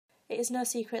It is no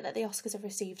secret that the Oscars have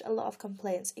received a lot of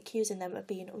complaints accusing them of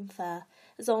being unfair,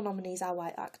 as all nominees are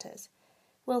white actors.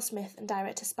 Will Smith and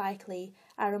director Spike Lee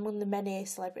are among the many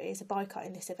celebrities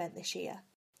boycotting this event this year.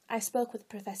 I spoke with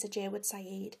Professor Jawad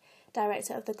Syed,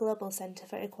 director of the Global Centre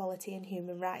for Equality and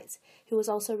Human Rights, who has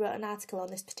also wrote an article on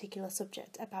this particular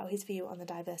subject about his view on the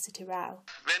diversity row.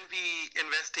 When we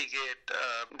investigate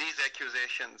these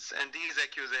accusations, and these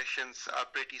accusations are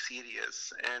pretty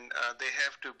serious, and they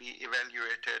have to be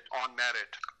evaluated on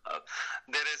merit.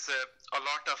 There is a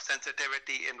lot of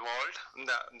sensitivity involved.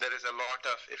 There is a lot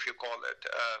of, if you call it,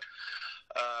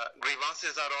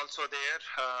 grievances are also there.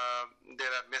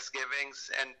 There are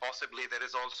misgivings, and possibly there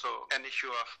is also an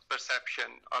issue of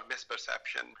perception or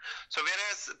misperception. So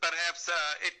whereas perhaps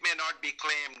it may not be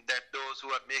claimed that those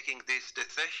who are making these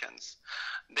decisions,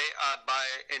 they are by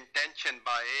intention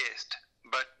biased,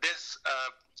 but this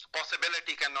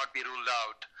possibility cannot be ruled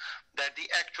out, that the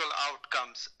actual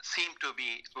outcomes seem to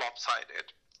be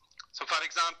lopsided. So, for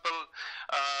example,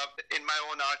 in my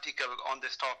own article on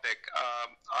this topic,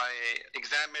 I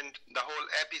examined the whole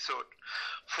episode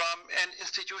from an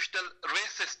institutional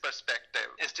racist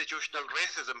perspective, institutional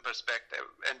racism perspective,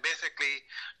 and basically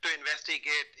to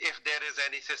investigate if there is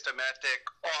any systematic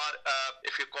or,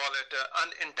 if you call it,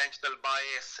 unintentional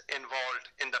bias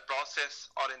involved in the process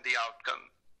or in the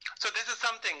outcome. So this is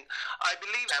something I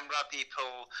believe camera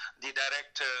people, the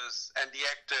directors and the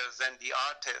actors and the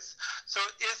artists. So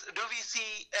do we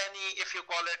see any, if you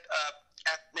call it,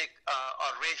 ethnic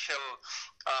or racial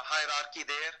hierarchy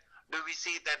there? Do we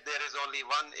see that there is only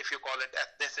one, if you call it,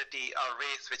 ethnicity or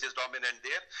race which is dominant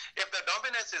there? If the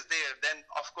dominance is there, then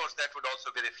of course that would also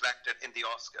be reflected in the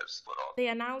Oscars for all. They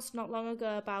announced not long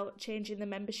ago about changing the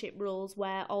membership rules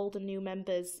where all the new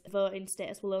members' voting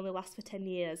status will only last for 10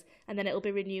 years and then it'll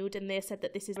be renewed, and they said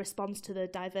that this is a response to the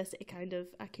diversity kind of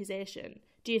accusation.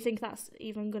 Do you think that's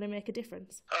even going to make a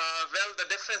difference? Well, the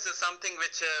difference is something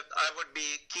which I would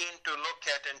be keen to look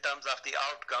at in terms of the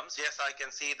outcomes. Yes, I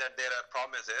can see that there are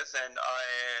promises, and I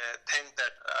think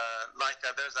that, like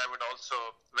others, I would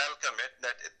also welcome it,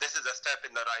 that this is a step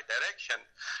in the right direction.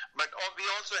 But we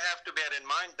also have to bear in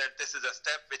mind that this is a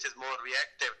step which is more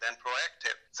reactive than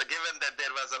proactive. So given that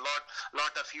there was a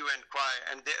lot of hue and cry,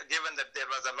 and given that there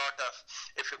was a lot of,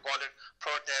 if you call it,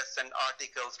 protests and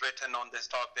articles written on this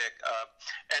topic,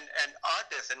 and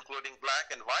artists, including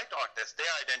black and white artists, they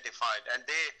identified and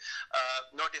they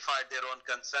notified their own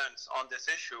concerns on this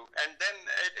issue. And then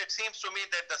it seems to me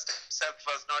that the step itself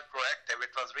was not proactive,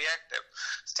 it was reactive.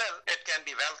 Still, it can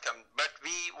be welcomed, but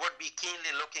we would be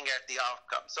keenly looking at the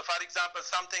outcome. So, for example,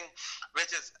 something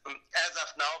which is, as of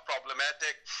now,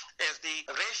 problematic is the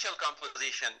racial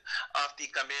composition of the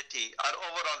committee, or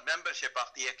overall membership of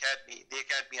the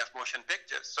Academy of Motion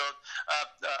Pictures. So,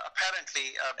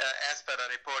 apparently, as per a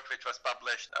report which was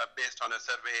published based on a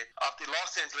survey of the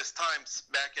Los Angeles Times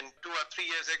back in 2 or 3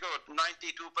 years ago,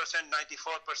 92%,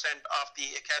 94% of the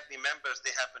Academy members,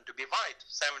 they happen to be white.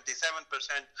 77%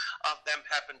 of them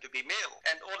happen to be male,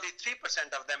 and only 3%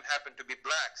 of them happen to be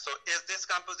black. So is this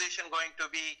composition going to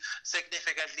be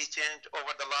significantly changed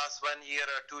over the last 1 year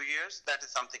or 2 years? That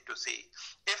is something to see.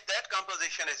 If that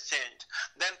composition is changed,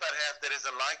 then perhaps there is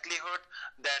a likelihood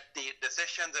that the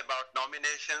decisions about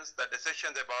nominations, the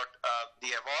decisions about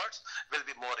the awards will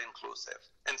be more inclusive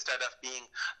instead of being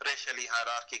racially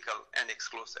hierarchical and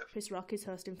exclusive. Chris Rock is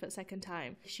hosting for the second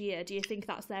time this year. Do you think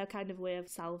that's their kind of way of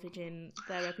salvaging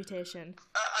their reputation?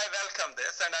 I welcome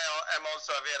this, and I am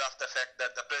also aware of the fact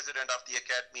that the president of the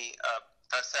Academy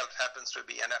herself happens to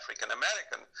be an African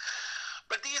American.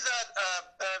 But these are,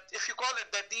 if you call it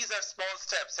that, these are small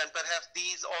steps, and perhaps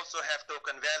these also have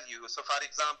token value. So, for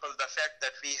example, the fact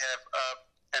that we have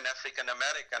an African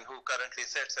American who currently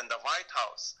sits in the White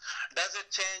House, does it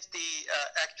change the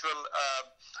actual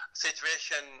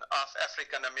situation of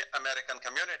African American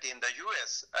community in the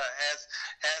U.S.?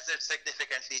 Has it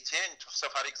significantly changed?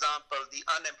 So, for example, the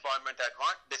unemployment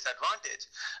disadvantage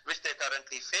which they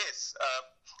currently face,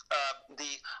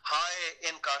 the high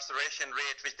incarceration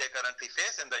rate which they currently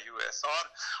face in the U.S., or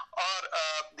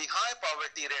the high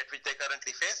poverty rate which they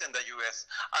currently face in the U.S.,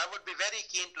 I would be very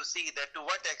keen to see that to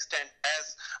what extent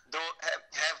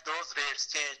have those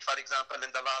rates changed, for example, in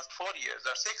the last 4 years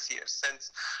or 6 years since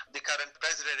the current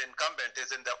president incumbent is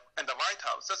in the White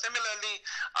House. So similarly,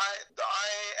 I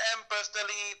am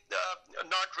personally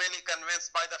not really convinced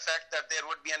by the fact that there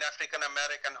would be an African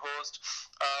American host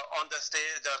on the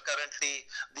stage, or currently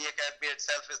the Academy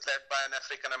itself is led by an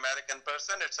African American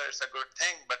person. It's a good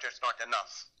thing, but it's not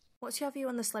enough. What's your view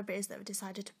on the celebrities that have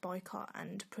decided to boycott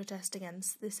and protest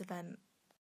against this event?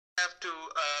 have to,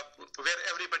 where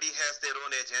everybody has their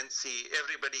own agency,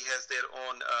 everybody has their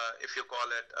own, if you call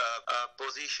it,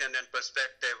 position and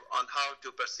perspective on how to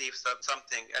perceive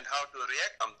something and how to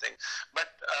react something.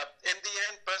 But in the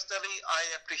end, personally, I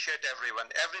appreciate everyone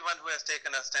who has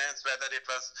taken a stance, whether it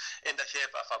was in the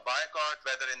shape of a boycott,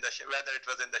 whether it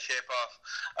was in the shape of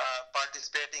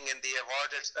participating in the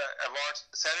awards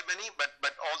ceremony,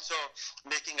 but also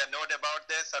making a note about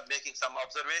this or making some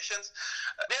observations.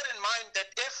 Bear in mind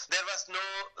that if there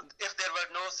were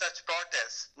no such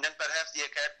protests, then perhaps the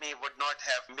Academy would not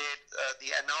have made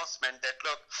the announcement that,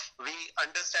 look, we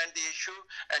understand the issue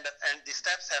and the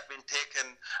steps have been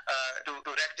taken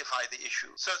to rectify the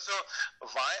issue. So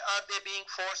why are they being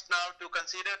forced now to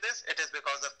consider this? It is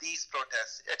because of these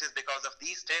protests. It is because of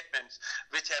these statements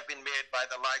which have been made by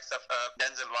the likes of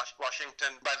Denzel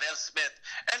Washington, by Will Smith,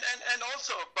 and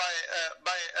also by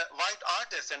white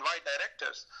artists and white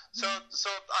directors. So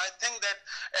I think that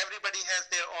everybody has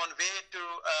their own way to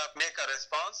make a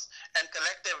response, and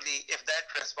collectively, if that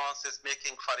response is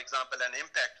making, for example, an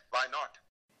impact, why not?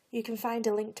 You can find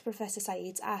a link to Professor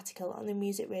Syed's article on the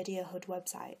Music Radio Hood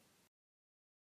website.